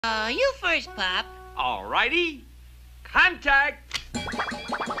You first, Pop. Alrighty. Contact!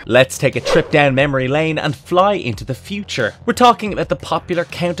 Let's take a trip down memory lane and fly into the future. We're talking about the popular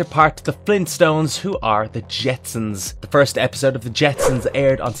counterpart to the Flintstones, who are the Jetsons. The first episode of the Jetsons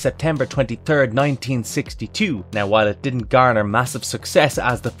aired on September 23rd, 1962. Now, while it didn't garner massive success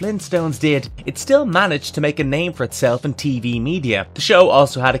as the Flintstones did, it still managed to make a name for itself in TV media. The show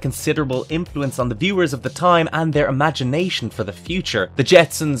also had a considerable influence on the viewers of the time and their imagination for the future. The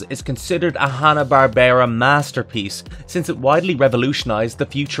Jetsons is considered a Hanna-Barbera masterpiece, since it widely revolutionized the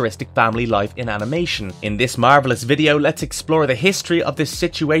futuristic family life in animation. In this marvelous video, let's explore the history of this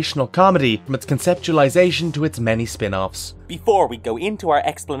situational comedy, from its conceptualization to its many spin-offs. Before we go into our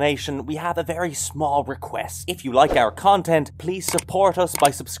explanation, we have a very small request. If you like our content, please support us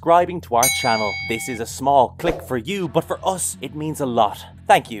by subscribing to our channel. This is a small click for you, but for us, it means a lot.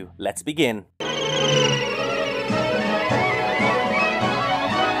 Thank you. Let's begin.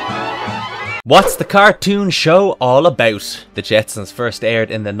 What's the cartoon show all about? The Jetsons first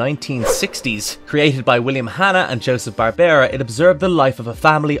aired in the 1960s. Created by William Hanna and Joseph Barbera, it observed the life of a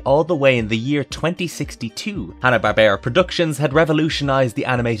family all the way in the year 2062. Hanna-Barbera Productions had revolutionized the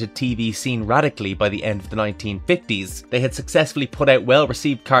animated TV scene radically by the end of the 1950s. They had successfully put out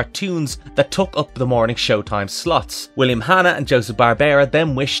well-received cartoons that took up the morning showtime slots. William Hanna and Joseph Barbera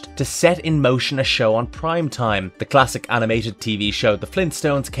then wished to set in motion a show on prime time. The classic animated TV show The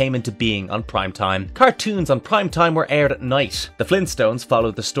Flintstones came into being on prime time. Cartoons on prime time were aired at night. The Flintstones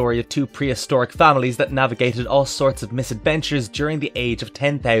followed the story of two prehistoric families that navigated all sorts of misadventures during the age of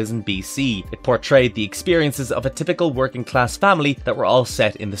 10,000 BC. It portrayed the experiences of a typical working class family that were all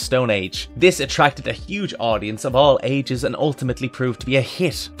set in the Stone Age. This attracted a huge audience of all ages and ultimately proved to be a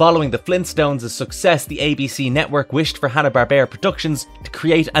hit. Following the Flintstones' success, the ABC network wished for Hanna-Barbera Productions to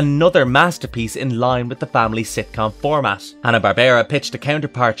create another masterpiece in line with the family sitcom format. Hanna-Barbera pitched a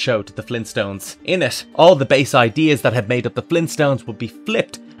counterpart show to the Flintstones. In it, all the base ideas that had made up the Flintstones would be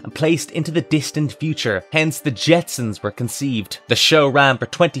flipped and placed into the distant future, hence the Jetsons were conceived. The show ran for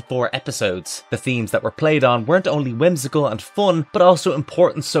 24 episodes. The themes that were played on weren't only whimsical and fun, but also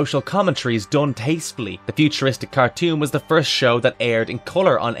important social commentaries done tastefully. The futuristic cartoon was the first show that aired in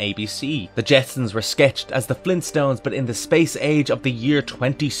colour on ABC. The Jetsons were sketched as the Flintstones, but in the space age of the year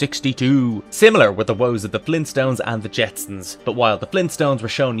 2062. Similar were the woes of the Flintstones and the Jetsons, but while the Flintstones were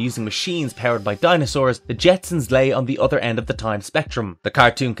shown using machines powered by dinosaurs, the Jetsons lay on the other end of the time spectrum. The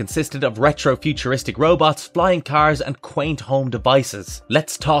cartoon consisted of retro-futuristic robots, flying cars, and quaint home devices.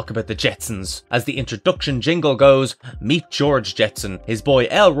 Let's talk about the Jetsons. As the introduction jingle goes, meet George Jetson, his boy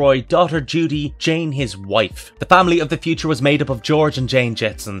Elroy, daughter Judy, Jane his wife. The family of the future was made up of George and Jane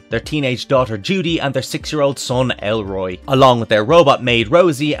Jetson, their teenage daughter Judy, and their 6-year-old son Elroy, along with their robot maid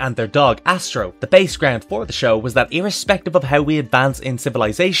Rosie and their dog Astro. The base ground for the show was that irrespective of how we advance in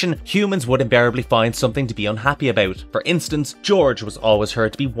civilization, humans would invariably find something to be unhappy about. For instance, George was always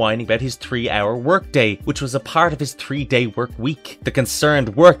heard to be whining about his 3-hour workday, which was a part of his 3-day work week. The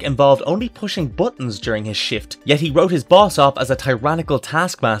concerned work involved only pushing buttons during his shift, yet he wrote his boss off as a tyrannical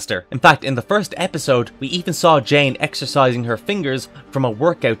taskmaster. In fact, in the first episode, we even saw Jane exercising her fingers from a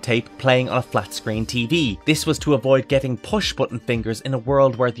workout tape playing on a flat screen TV. This was to avoid getting push button fingers in a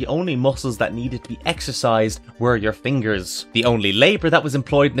world where the only muscles that needed to be exercised were your fingers. The only labour that was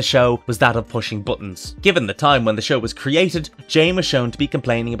employed in the show was that of pushing buttons. Given the time when the show was created, Jane was shown to be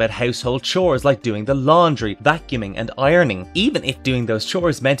complaining about household chores like doing the laundry, vacuuming, and ironing, even if doing those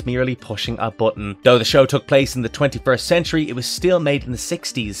chores meant merely pushing a button. Though the show took place in the 21st century, it was still made in the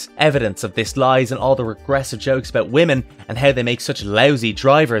 60s. Evidence of this lies in all the regressive jokes about women and how they make such lousy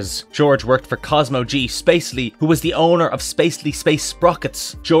drivers. George worked for Cosmo G. Spacely, who was the owner of Spacely Space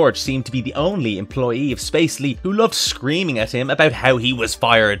Sprockets. George seemed to be the only employee of Spacely who loved screaming at him about how he was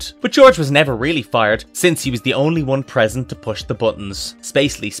fired. But George was never really fired, since he was the only one present to push the buttons.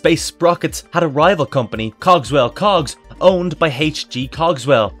 Spacely Space Sprockets had a rival company, Cogswell Cogs, owned by H.G.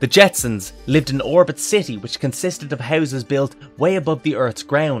 Cogswell. The Jetsons lived in Orbit City, which consisted of houses built way above the Earth's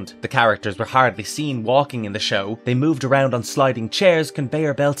ground. The characters were hardly seen walking in the show. They moved around on sliding chairs,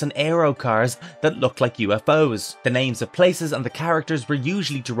 conveyor belts, and aero cars that looked like UFOs. The names of places and the characters were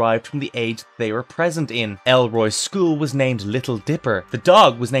usually derived from the age they were present in. Elroy's school was named Little Dipper. The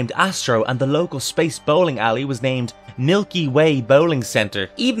dog was named Astro, and the local space bowling alley was named Milky Way Bowling Center.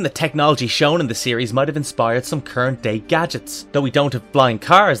 Even the technology shown in the series might have inspired some current day gadgets. Though we don't have flying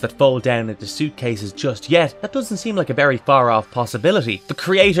cars that fold down into suitcases just yet, that doesn't seem like a very far off possibility. The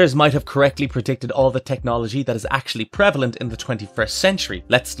creators might have correctly predicted all the technology that is actually prevalent in the 21st century.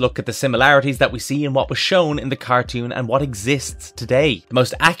 Let's look at the similarities that we see in what was shown in the cartoon and what exists today. The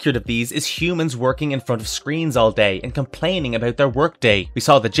most accurate of these is humans working in front of screens all day and complaining about their workday. We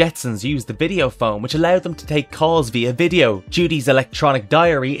saw the Jetsons use the video phone, which allowed them to take calls via video. Judy's electronic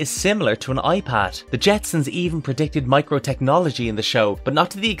diary is similar to an iPad. The Jetsons even predicted microtechnology in the show, but not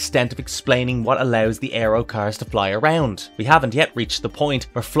to the extent of explaining what allows the aero cars to fly around. We haven't yet reached the point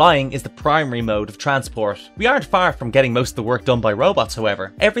where flying is the primary mode of transport. We aren't far from getting most of the work done by robots,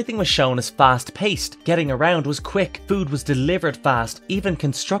 however. Everything was shown as fast-paced. Getting around was quick, food was delivered fast, even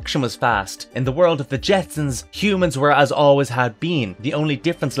construction was fast. In the world of the Jetsons, humans were as always had been. The only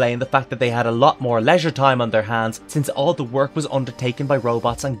difference lay in the fact that they had a lot more leisure time on their hands since all the work was undertaken by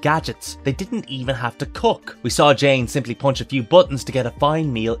robots and gadgets. They didn't even have to cook. We saw Jane simply punch a few buttons to get a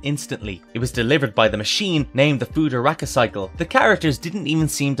fine meal instantly. It was delivered by the machine, named the Futuristic cycle. The characters didn't even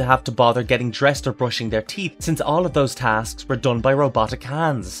seem to have to bother getting dressed or brushing their teeth since all of those tasks were done by robotic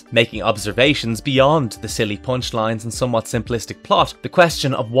hands. Making observations beyond the silly punchlines and somewhat simplistic plot, the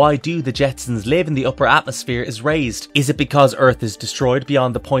question of why do the Jetsons live in the upper atmosphere is raised. Is it because Earth is destroyed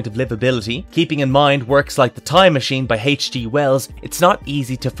beyond the point of livability? Keeping in mind works like The Time Machine by H.G. Wells, it's not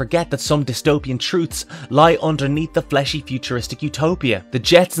easy to forget that some dystopian truths lie underneath the fleshy futuristic utopia. The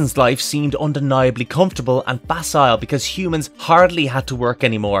Jetsons' life seemed undeniably comfortable and facile because humans hardly had to work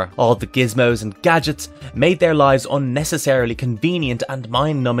anymore. All the gizmos and gadgets made their lives unnecessarily convenient and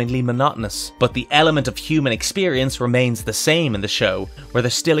mind-numbingly monotonous. But the element of human experience remains the same in the show, where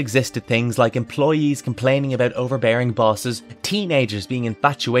there still existed things like employees complaining about overbearing bosses, teenagers being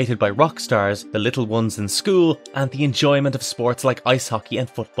infatuated by rock stars, the little ones in school, and the enjoyment of sports like ice hockey and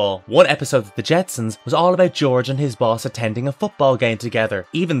football. One episode of The Jetsons was all about George and his boss attending a football game together.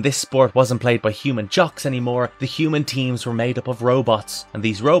 Even this sport wasn't played by human jocks anymore. The human teams were made up of robots, and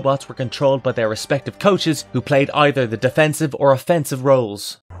these robots were controlled by their respective coaches who played either the defensive or offensive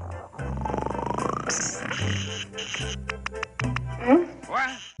roles.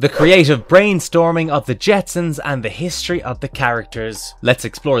 The creative brainstorming of the Jetsons and the history of the characters. Let's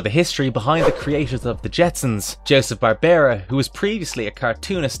explore the history behind the creators of the Jetsons. Joseph Barbera, who was previously a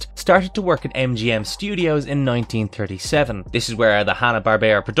cartoonist, started to work at MGM Studios in 1937. This is where the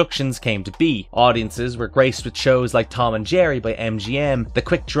Hanna-Barbera productions came to be. Audiences were graced with shows like Tom and Jerry by MGM, The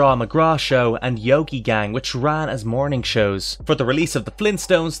Quick Draw McGraw Show, and Yogi Gang, which ran as morning shows. For the release of the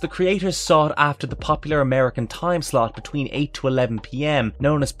Flintstones, the creators sought after the popular American time slot between 8 to 11 p.m,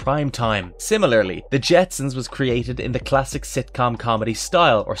 known as prime time. Similarly, The Jetsons was created in the classic sitcom comedy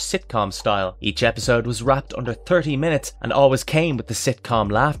style, or sitcom style. Each episode was wrapped under 30 minutes and always came with the sitcom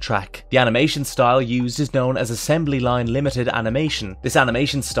laugh track. The animation style used is known as assembly line limited animation. This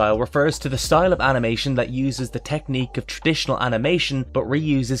animation style refers to the style of animation that uses the technique of traditional animation but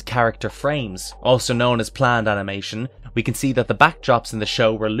reuses character frames. Also known as planned animation, we can see that the backdrops in the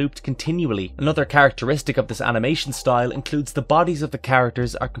show were looped continually. Another characteristic of this animation style includes the bodies of the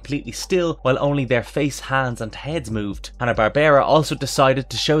characters are completely still while only their face, hands and heads moved. Hanna-Barbera also decided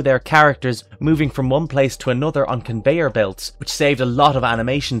to show their characters moving from one place to another on conveyor belts, which saved a lot of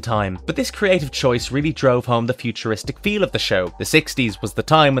animation time. But this creative choice really drove home the futuristic feel of the show. The 60s was the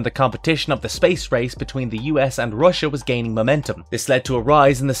time when the competition of the space race between the US and Russia was gaining momentum. This led to a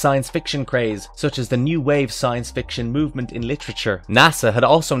rise in the science fiction craze, such as the new wave science fiction movement in literature. NASA had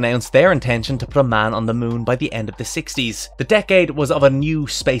also announced their intention to put a man on the moon by the end of the 60s. The decade was of a new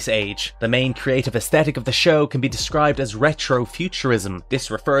space age. The main creative aesthetic of the show can be described as retro-futurism. This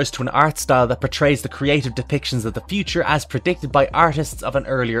refers to an art style that portrays the creative depictions of the future as predicted by artists of an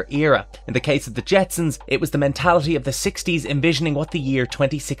earlier era. In the case of the Jetsons, it was the mentality of the 60s envisioning what the year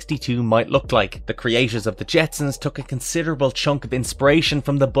 2062 might look like. The creators of the Jetsons took a considerable chunk of inspiration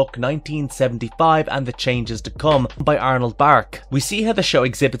from the book 1975 and the Changes to Come by Arnold Bark. We see how the show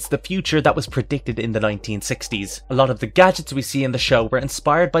exhibits the future that was predicted in the 1960s. A lot of the gadgets we see in the show were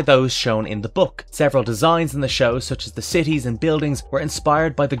inspired by those shown in the book. Several designs in the show, such as the cities and buildings, were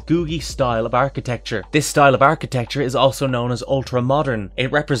inspired by the Googie style of architecture. This style of architecture is also known as ultra-modern.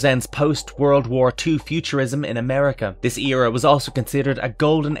 It represents post-World War II futurism in America. This era was also considered a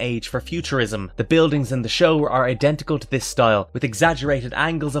golden age for futurism. The buildings in the show are identical to this style, with exaggerated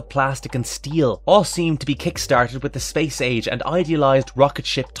angles of plastic and steel. All seem to be kickstarted with the space age and idealized rocket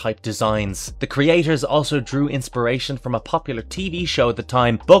ship type designs. The creators also drew inspiration from a popular TV show at the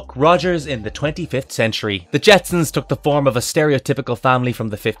time, Buck Rogers in the 25th Century. The Jetsons took the form of a stereotypical family from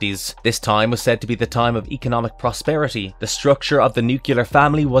the 50s. This time time was said to be the time of economic prosperity. The structure of the nuclear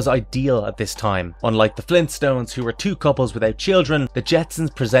family was ideal at this time. Unlike the Flintstones, who were two couples without children, the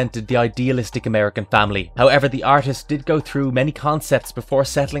Jetsons presented the idealistic American family. However, the artist did go through many concepts before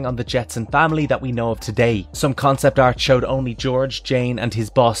settling on the Jetson family that we know of today. Some concept art showed only George, Jane, and his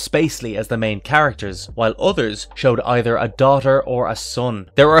boss Spacely as the main characters, while others showed either a daughter or a son.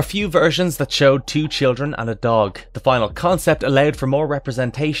 There were a few versions that showed two children and a dog. The final concept allowed for more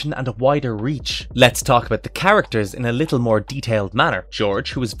representation and a wider reach. Let's talk about the characters in a little more detailed manner.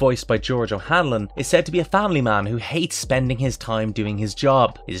 George, who is voiced by George O'Hanlon, is said to be a family man who hates spending his time doing his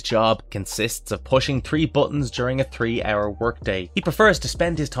job. His job consists of pushing 3 buttons during a 3-hour workday. He prefers to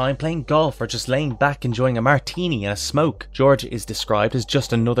spend his time playing golf or just laying back enjoying a martini and a smoke. George is described as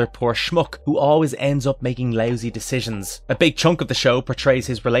just another poor schmuck who always ends up making lousy decisions. A big chunk of the show portrays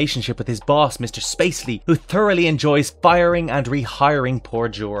his relationship with his boss, Mr. Spacely, who thoroughly enjoys firing and rehiring poor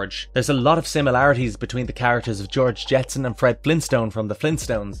George. There's a lot of similarities between the characters of George Jetson and Fred Flintstone from the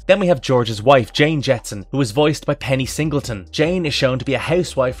Flintstones. Then we have George's wife, Jane Jetson, who is voiced by Penny Singleton. Jane is shown to be a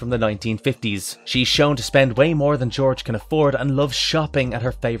housewife from the 1950s. She's shown to spend way more than George can afford and loves shopping at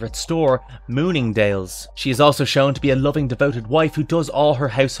her favourite store, Mooningdale's. She is also shown to be a loving, devoted wife who does all her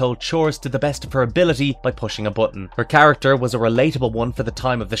household chores to the best of her ability by pushing a button. Her character was a relatable one for the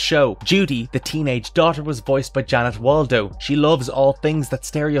time of the show. Judy, the teenage daughter, was voiced by Janet Waldo. She loves all things that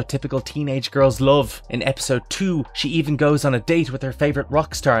stereotypical teenage girls love. In episode 2, she even goes on a date with her favourite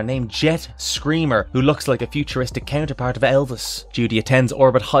rock star named Jet Screamer, who looks like a futuristic counterpart of Elvis. Judy attends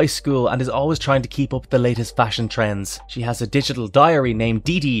Orbit High School and is always trying to keep up with the latest fashion trends. She has a digital diary named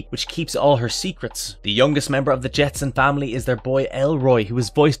Dee Dee, which keeps all her secrets. The youngest member of the Jetson family is their boy Elroy, who is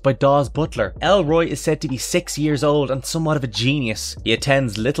voiced by Dawes Butler. Elroy is said to be 6 years old and somewhat of a genius. He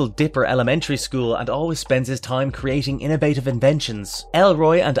attends Little Dipper Elementary School and always spends his time creating innovative inventions.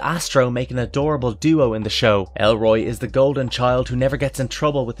 Elroy and Astro make an adorable duo in the show. Elroy is the golden child who never gets in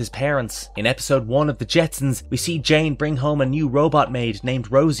trouble with his parents. In episode 1 of the Jetsons, we see Jane bring home a new robot maid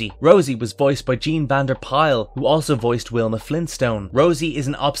named Rosie. Rosie was voiced by Jean Vander Pyle, who also voiced Wilma Flintstone. Rosie is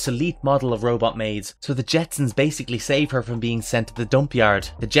an obsolete model of robot maids, so the Jetsons basically save her from being sent to the dump yard.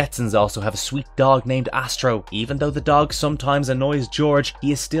 The Jetsons also have a sweet dog named Astro. Even though the dog sometimes annoys George,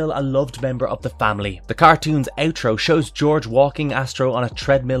 he is still a loved member of the family. The cartoon's outro shows George walking Astro on a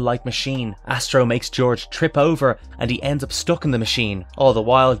treadmill-like machine. Astro makes George trip over and he ends up stuck in the machine. All the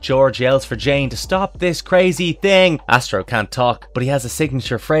while, George yells for Jane to stop this crazy thing. Astro can't talk, but he has a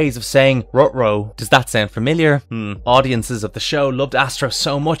signature phrase of saying, "Ruh-roh." Does that sound familiar? Audiences of the show loved Astro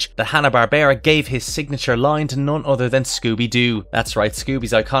so much that Hanna-Barbera gave his signature line to none other than Scooby-Doo. That's right,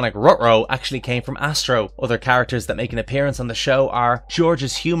 Scooby's iconic ruh-roh actually came from Astro. Other characters that make an appearance on the show are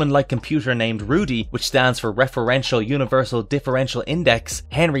George's human-like computer named Rudy, which stands for Referential Universal Differential Index.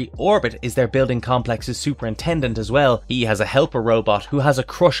 Henry Orbit is their building complex's superintendent as well. He has a helper robot who has a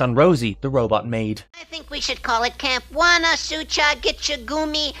crush on Rosie, the robot maid. I think we should call it Camp Wana Sucha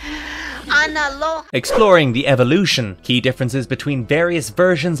Gitchagumi Analo. Exploring the evolution, key differences between various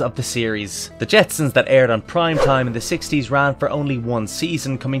versions of the series. The Jetsons that aired on prime time in the 60s ran for only 1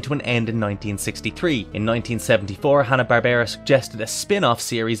 season, coming to an end in 1963. In 1974, Hanna-Barbera suggested a spin-off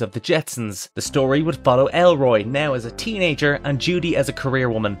series of the Jetsons. The story would follow Elroy, now as a teenager, and Judy as a career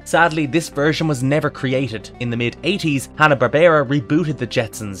woman. Sadly, this version was never created. In the mid-80s, Hanna-Barbera rebooted the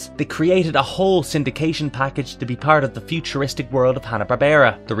Jetsons. They created a whole syndication package to be part of the futuristic world of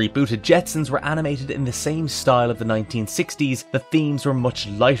Hanna-Barbera. The rebooted Jetsons were animated in the same style of the 1960s. The themes were much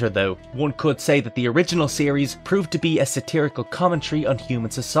lighter though. One could say that the original series proved to be a satirical commentary on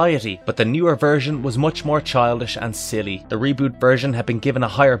human society, but the newer version was much more childish and silly. The reboot version had been given a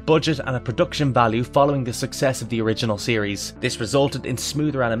higher budget and a production value following the success of the original series. This resulted in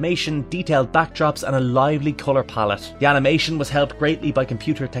smoother animation, detailed backdrops, and a lively colour palette. The animation was helped greatly by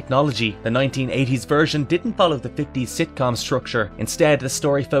computer technology. The 1980s version didn't follow the 50s sitcom structure. Instead, the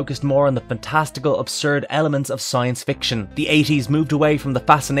story focused more on the fantastical, absurd elements of science fiction. The 80s moved away from the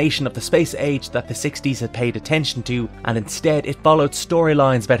fascination of the space age that the 60s had paid attention to, and instead it followed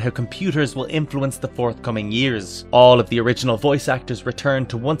storylines about how computers will influence the forthcoming years. All of the original voice actors returned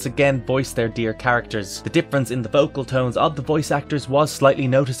to once again voice their dear characters. The difference in the vocal tones of the voice actors was slightly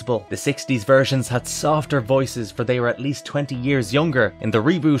noticeable. The 60s versions had softer voices, for they were at least 20 years younger. In the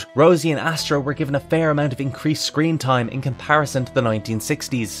reboot, Rosie and Astro were given a fair amount of increased screen time in comparison to the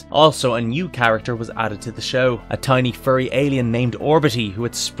 1960s. Also, a new character was added to the show, a tiny furry alien named Orbity who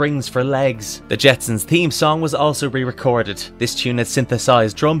had springs for legs. The Jetsons theme song was also re-recorded. This tune had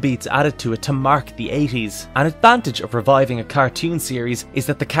synthesized drum beats added to it to mark the 80s. An advantage of reviving a cartoon series is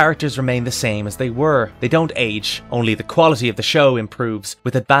that the characters remain the same as they were. They don't age, only the quality of the show improves,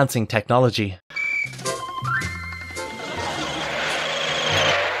 with advancing technology.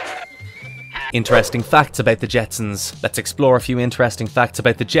 Interesting facts about the Jetsons. Let's explore a few interesting facts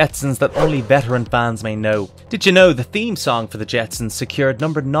about the Jetsons that only veteran fans may know. Did you know the theme song for the Jetsons secured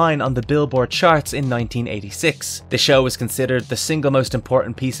number 9 on the Billboard charts in 1986? The show was considered the single most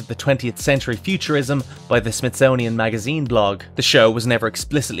important piece of the 20th century futurism by the Smithsonian Magazine blog. The show was never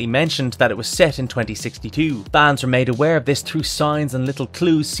explicitly mentioned that it was set in 2062. Fans were made aware of this through signs and little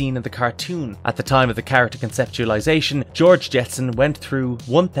clues seen in the cartoon. At the time of the character conceptualization, George Jetson went through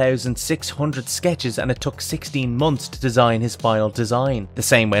 1,600 sketches and it took 16 months to design his final design. The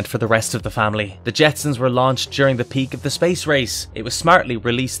same went for the rest of the family. The Jetsons were launched during the peak of the space race. It was smartly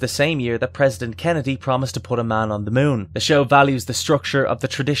released the same year that President Kennedy promised to put a man on the moon. The show values the structure of the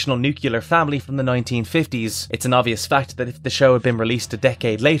traditional nuclear family from the 1950s. It's an obvious fact that if the show had been released a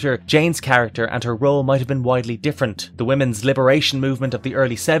decade later, Jane's character and her role might have been widely different. The women's liberation movement of the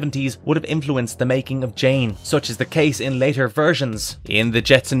early 70s would have influenced the making of Jane. Such is the case in later versions. In the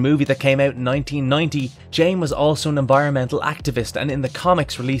Jetson movie that came out in 1990, Jane was also an environmental activist, and in the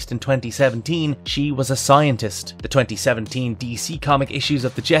comics released in 2017, she was a scientist. The 2017 DC comic issues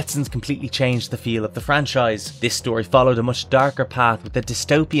of the Jetsons completely changed the feel of the franchise. This story followed a much darker path with a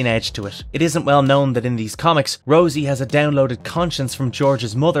dystopian edge to it. It isn't well known that in these comics, Rosie has a downloaded conscience from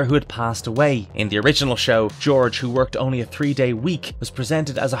George's mother who had passed away. In the original show, George, who worked only a 3-day week, was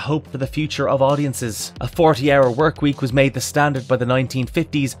presented as a hope for the future of audiences. A 40-hour work week was made the standard by the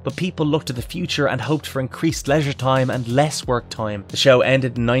 1950s, but people looked to the future and hoped for increased leisure time and less work time. The show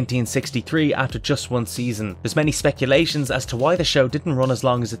ended in 1963 after just one season. There's many speculations as to why the show didn't run as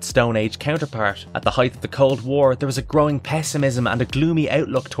long as its Stone Age counterpart. At the height of the Cold War, there was a growing pessimism and a gloomy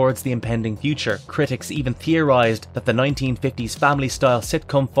outlook towards the impending future. Critics even theorised that the 1950s family-style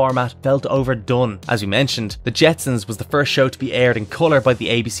sitcom format felt overdone. As we mentioned, The Jetsons was the first show to be aired in colour by the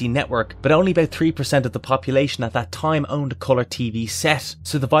ABC network, but only about 3% of the population at that time owned a colour TV set,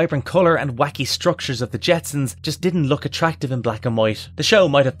 so the vibrant colour and wacky structures of the Jetsons just didn't look attractive in black and white. The show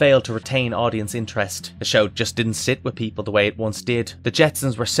might have failed to retain audience interest. The show just didn't sit with people the way it once did. The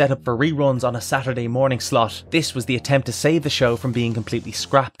Jetsons were set up for reruns on a Saturday morning slot. This was the attempt to save the show from being completely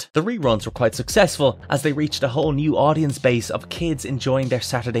scrapped. The reruns were quite successful as they reached a whole new audience base of kids enjoying their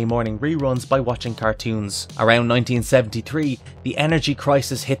Saturday morning reruns by watching cartoons. Around 1973, the energy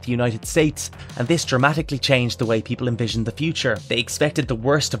crisis hit the United States, and this dramatically changed the way people envisioned the future. They expected the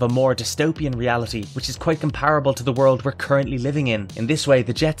worst of a more dystopian reality, which is quite comparable to the world we're currently living in. In this way,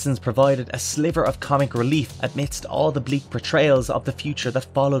 the Jetsons provided a sliver of comic relief amidst all the bleak portrayals of the future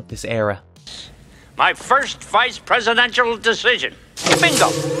that followed this era. My first vice presidential decision. Bingo!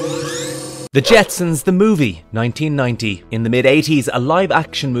 The Jetsons, the movie, 1990. In the mid-80s, a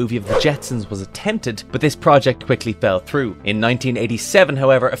live-action movie of the Jetsons was attempted, but this project quickly fell through. In 1987,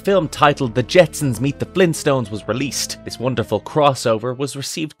 however, a film titled The Jetsons Meet the Flintstones was released. This wonderful crossover was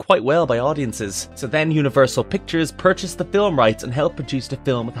received quite well by audiences, so then Universal Pictures purchased the film rights and helped produce a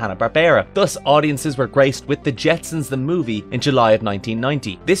film with Hanna-Barbera. Thus, audiences were graced with The Jetsons, the movie, in July of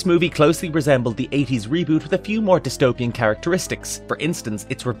 1990. This movie closely resembled the 80s reboot with a few more dystopian characteristics. For instance,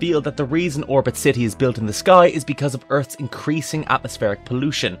 it's revealed that the reason Orbit City is built in the sky is because of Earth's increasing atmospheric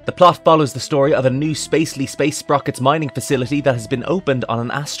pollution. The plot follows the story of a new spacely space sprockets mining facility that has been opened on an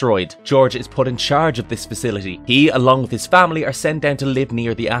asteroid. George is put in charge of this facility. He, along with his family, are sent down to live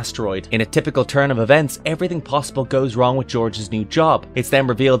near the asteroid. In a typical turn of events, everything possible goes wrong with George's new job. It's then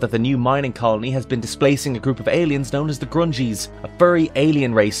revealed that the new mining colony has been displacing a group of aliens known as the Grungies, a furry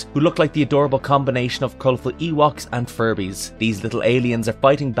alien race who look like the adorable combination of colourful Ewoks and Furbies. These little aliens are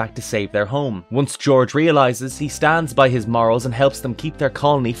fighting back to save their home. Once George realises, he stands by his morals and helps them keep their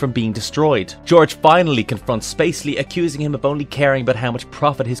colony from being destroyed. George finally confronts Spacely, accusing him of only caring about how much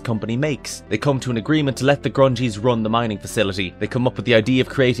profit his company makes. They come to an agreement to let the Grungies run the mining facility. They come up with the idea of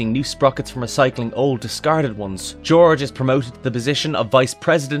creating new sprockets from recycling old discarded ones. George is promoted to the position of vice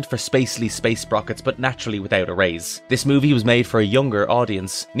president for Spacely's space sprockets, but naturally without a raise. This movie was made for a younger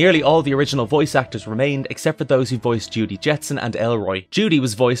audience. Nearly all the original voice actors remained, except for those who voiced Judy Jetson and Elroy. Judy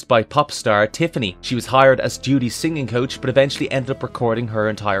was voiced by pop star Tiffany. She was hired as Judy's singing coach, but eventually ended up recording her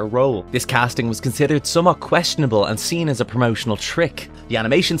entire role. This casting was considered somewhat questionable and seen as a promotional trick. The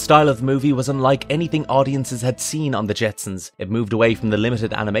animation style of the movie was unlike anything audiences had seen on the Jetsons. It moved away from the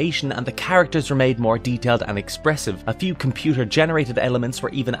limited animation, and the characters were made more detailed and expressive. A few computer-generated elements were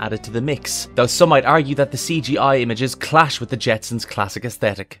even added to the mix, though some might argue that the CGI images clash with the Jetsons' classic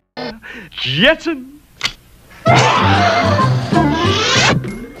aesthetic. Jetson!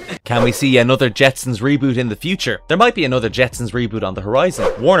 Can we see another Jetsons reboot in the future? There might be another Jetsons reboot on the horizon.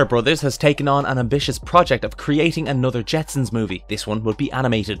 Warner Brothers has taken on an ambitious project of creating another Jetsons movie. This one would be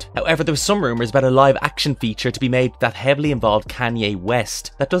animated. However, there was some rumours about a live action feature to be made that heavily involved Kanye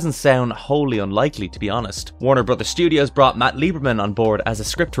West. That doesn't sound wholly unlikely, to be honest. Warner Brothers Studios brought Matt Lieberman on board as a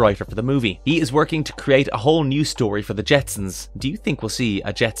scriptwriter for the movie. He is working to create a whole new story for the Jetsons. Do you think we'll see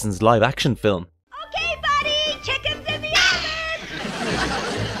a Jetsons live action film? Okay, buddy, chickens in the oven!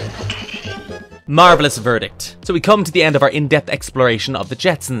 Marvellous verdict. So we come to the end of our in-depth exploration of the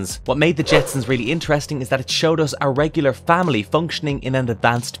Jetsons. What made the Jetsons really interesting is that it showed us a regular family functioning in an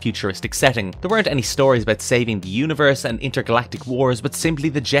advanced futuristic setting. There weren't any stories about saving the universe and intergalactic wars, but simply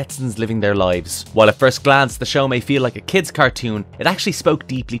the Jetsons living their lives. While at first glance the show may feel like a kid's cartoon, it actually spoke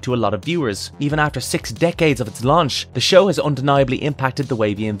deeply to a lot of viewers. Even after 6 decades of its launch, the show has undeniably impacted the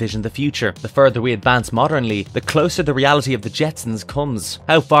way we envision the future. The further we advance modernly, the closer the reality of the Jetsons comes.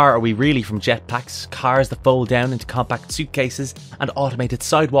 How far are we really from jetpacks, cars that fold down into compact suitcases, and automated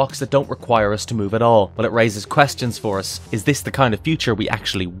sidewalks that don't require us to move at all? Well, it raises questions for us. Is this the kind of future we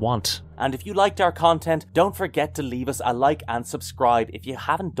actually want? And if you liked our content, don't forget to leave us a like and subscribe if you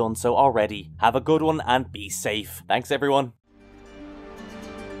haven't done so already. Have a good one and be safe. Thanks everyone.